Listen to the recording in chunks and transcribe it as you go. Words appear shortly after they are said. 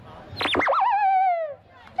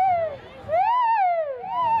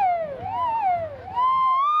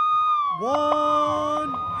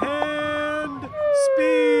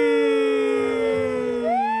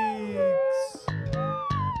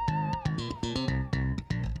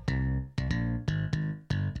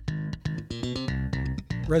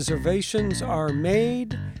Reservations are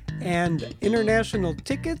made and international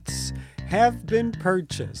tickets have been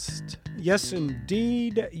purchased. Yes,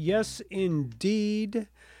 indeed. Yes, indeed.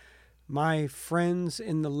 My friends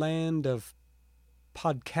in the land of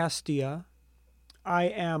Podcastia, I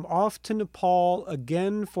am off to Nepal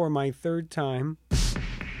again for my third time.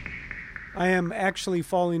 I am actually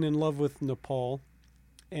falling in love with Nepal.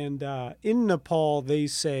 And in Nepal, they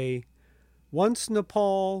say, once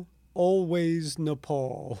Nepal, always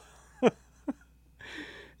Nepal.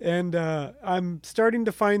 And I'm starting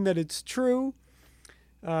to find that it's true.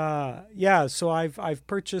 So I've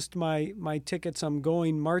purchased my tickets. I'm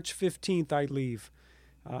going March 15th, I leave.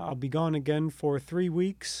 I'll be gone again for 3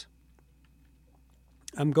 weeks.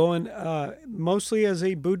 I'm going mostly as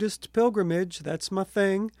a Buddhist pilgrimage. That's my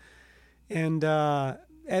thing. And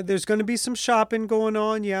there's going to be some shopping going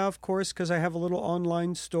on. Yeah, of course, because I have a little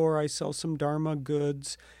online store. I sell some Dharma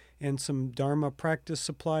goods and some Dharma practice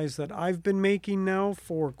supplies that I've been making now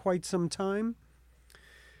for quite some time.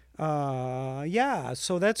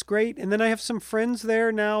 So that's great. And then I have some friends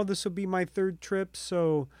there now. This will be my third trip,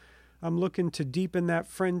 so I'm looking to deepen that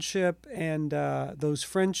friendship and those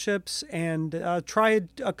friendships and try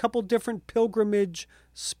a couple different pilgrimage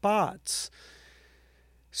spots.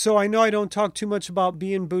 So I know I don't talk too much about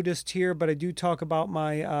being Buddhist here, but I do talk about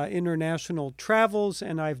my international travels,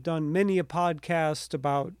 and I've done many a podcast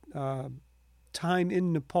about time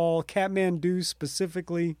in Nepal, Kathmandu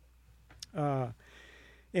specifically. And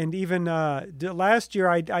even last year,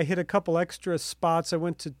 I hit a couple extra spots. I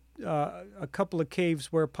went to a couple of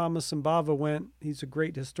caves where Padmasambhava went. He's a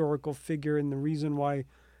great historical figure, and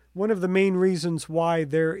one of the main reasons why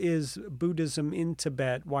there is Buddhism in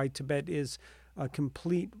Tibet, why Tibet is a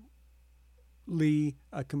completely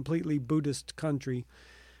Buddhist country.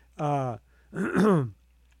 So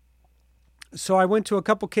I went to a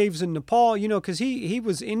couple caves in Nepal, because he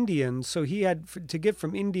was Indian, so he had to get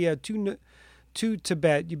from India to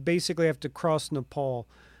Tibet. You basically have to cross Nepal.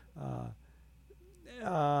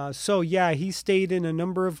 He stayed in a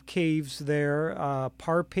number of caves there,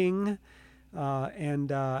 Parping and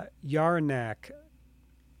Yaranak.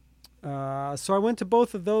 So I went to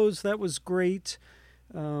both of those. That was great.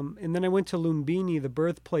 And then I went to Lumbini, the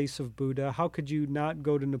birthplace of Buddha. How could you not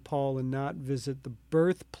go to Nepal and not visit the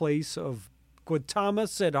birthplace of Gautama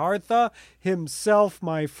Siddhartha himself,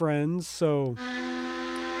 my friends? So,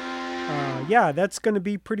 that's going to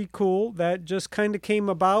be pretty cool. That just kind of came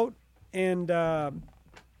about. And I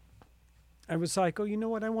was like, you know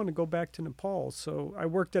what? I want to go back to Nepal. So I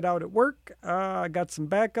worked it out at work. I got some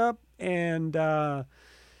backup. And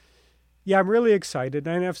I'm really excited.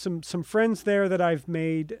 I have some friends there that I've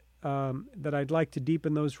made that I'd like to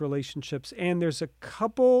deepen those relationships. And there's a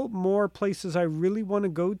couple more places I really want to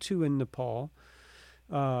go to in Nepal.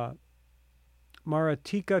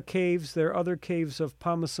 Maratika caves. There are other caves of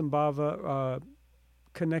Padmasambhava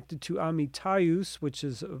connected to Amitayus, which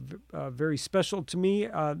is very special to me.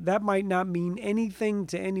 That might not mean anything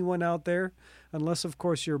to anyone out there, unless, of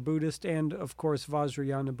course, you're Buddhist and, of course,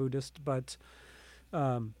 Vajrayana Buddhist. But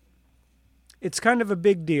it's kind of a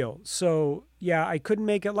big deal. So, I couldn't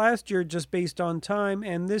make it last year just based on time.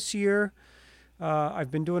 And this year,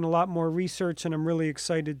 I've been doing a lot more research, and I'm really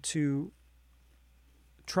excited to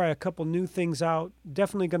try a couple new things out.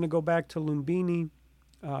 Definitely going to go back to Lumbini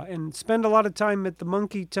and spend a lot of time at the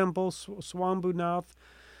Monkey Temple, Swambhunath,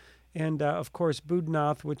 and, of course,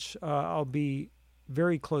 Buddhanath, which I'll be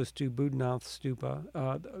very close to, Buddhanath Stupa.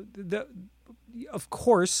 Of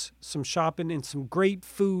course, some shopping and some great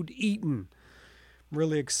food eaten.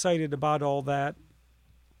 Really excited about all that.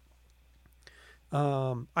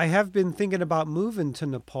 I have been thinking about moving to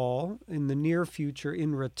Nepal in the near future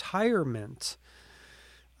in retirement.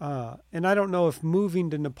 And I don't know if moving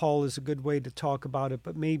to Nepal is a good way to talk about it,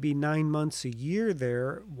 but maybe 9 months a year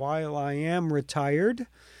there while I am retired.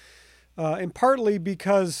 And partly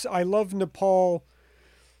because I love Nepal.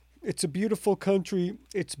 It's a beautiful country.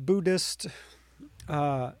 It's Buddhist.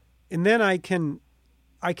 And then I can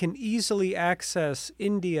easily access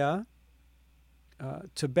India,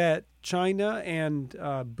 Tibet, China, and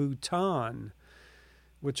Bhutan,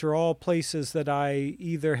 which are all places that I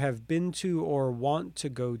either have been to or want to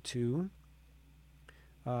go to.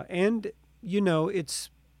 And it's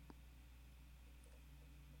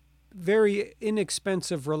very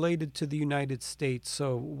inexpensive related to the United States.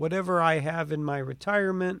 So whatever I have in my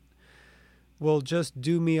retirement will just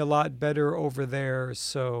do me a lot better over there.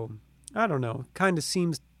 So I don't know. Kind of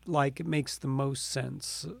seems like it makes the most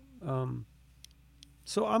sense.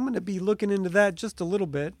 So I'm going to be looking into that just a little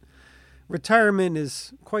bit. Retirement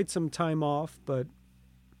is quite some time off, but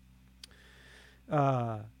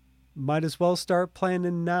Might as well start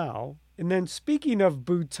planning now. And then speaking of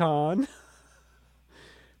Bhutan,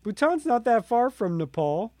 Bhutan's not that far from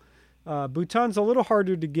Nepal. Bhutan's a little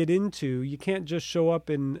harder to get into. You can't just show up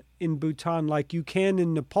in Bhutan like you can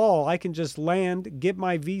in Nepal. I can just land, get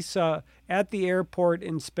my visa at the airport,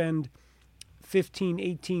 and spend 15,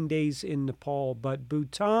 18 days in Nepal. But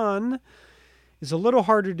Bhutan is a little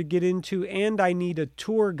harder to get into, and I need a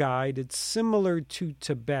tour guide. It's similar to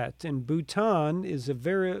Tibet, and Bhutan is a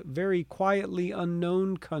very, very quietly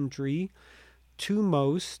unknown country to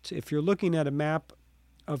most. If you're looking at a map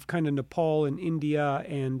of kind of Nepal and India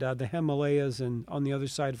and the Himalayas, and on the other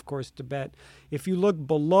side, of course, Tibet, if you look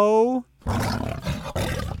below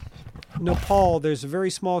Nepal, there's a very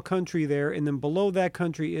small country there, and then below that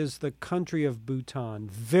country is the country of Bhutan.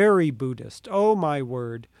 Very Buddhist. Oh, my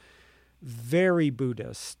word. Very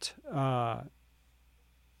Buddhist.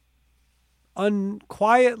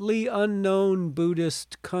 Quietly unknown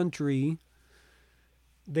Buddhist country.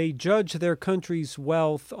 They judge their country's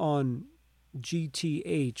wealth on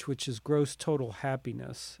GTH, which is gross total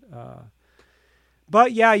happiness.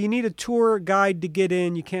 But yeah, you need a tour guide to get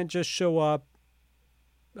in. You can't just show up.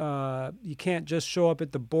 You can't just show up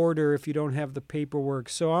at the border if you don't have the paperwork.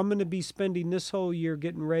 So I'm going to be spending this whole year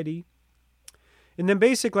getting ready. And then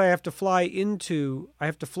basically I have to fly into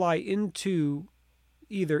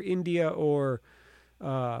either India or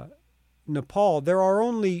Nepal. There are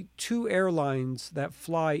only 2 airlines that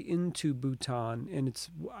fly into Bhutan, and it's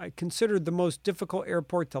considered the most difficult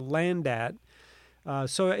airport to land at.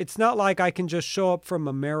 So it's not like I can just show up from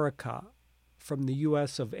America, from the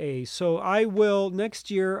US of A. So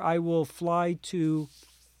next year I will fly to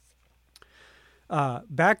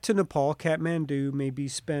back to Nepal, Kathmandu, maybe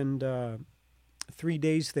spend 3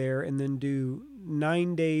 days there, and then do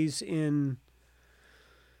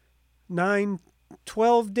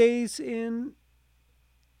 12 days in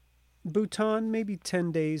Bhutan, maybe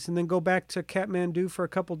 10 days, and then go back to Kathmandu for a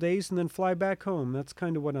couple days and then fly back home. That's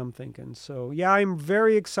kind of what I'm thinking. So yeah, I'm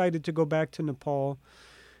very excited to go back to Nepal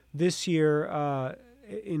this year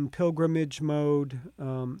in pilgrimage mode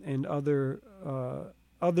and other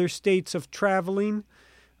states of traveling.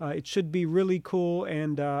 It should be really cool,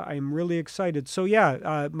 and I'm really excited. So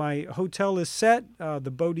yeah, my hotel is set,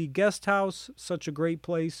 the Bodhi Guest House, such a great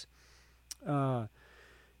place.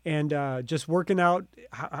 And just working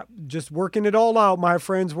it all out, my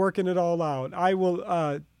friends, working it all out. I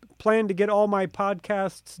will plan to get all my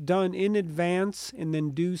podcasts done in advance, and then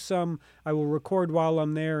do some. I will record while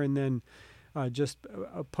I'm there, and then just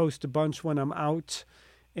post a bunch when I'm out.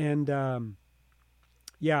 And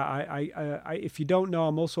yeah, I if you don't know,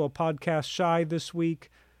 I'm also a podcast shy this week.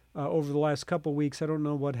 Over the last couple weeks, I don't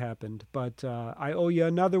know what happened, but I owe you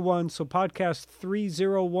another one. So podcast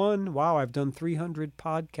 301. Wow, I've done 300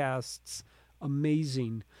 podcasts.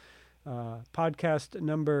 Amazing. Podcast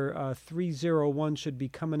number 301 should be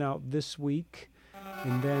coming out this week.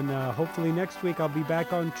 And then hopefully next week I'll be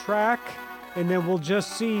back on track. And then we'll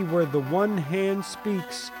just see where the One Hand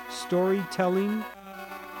Speaks storytelling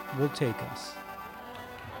will take us.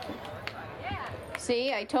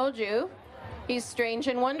 See, I told you. He's strange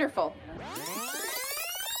and wonderful.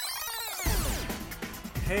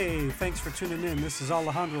 Hey, thanks for tuning in. This is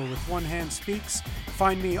Alejandro with One Hand Speaks.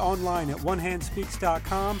 Find me online at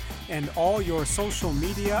onehandspeaks.com and all your social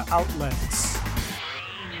media outlets.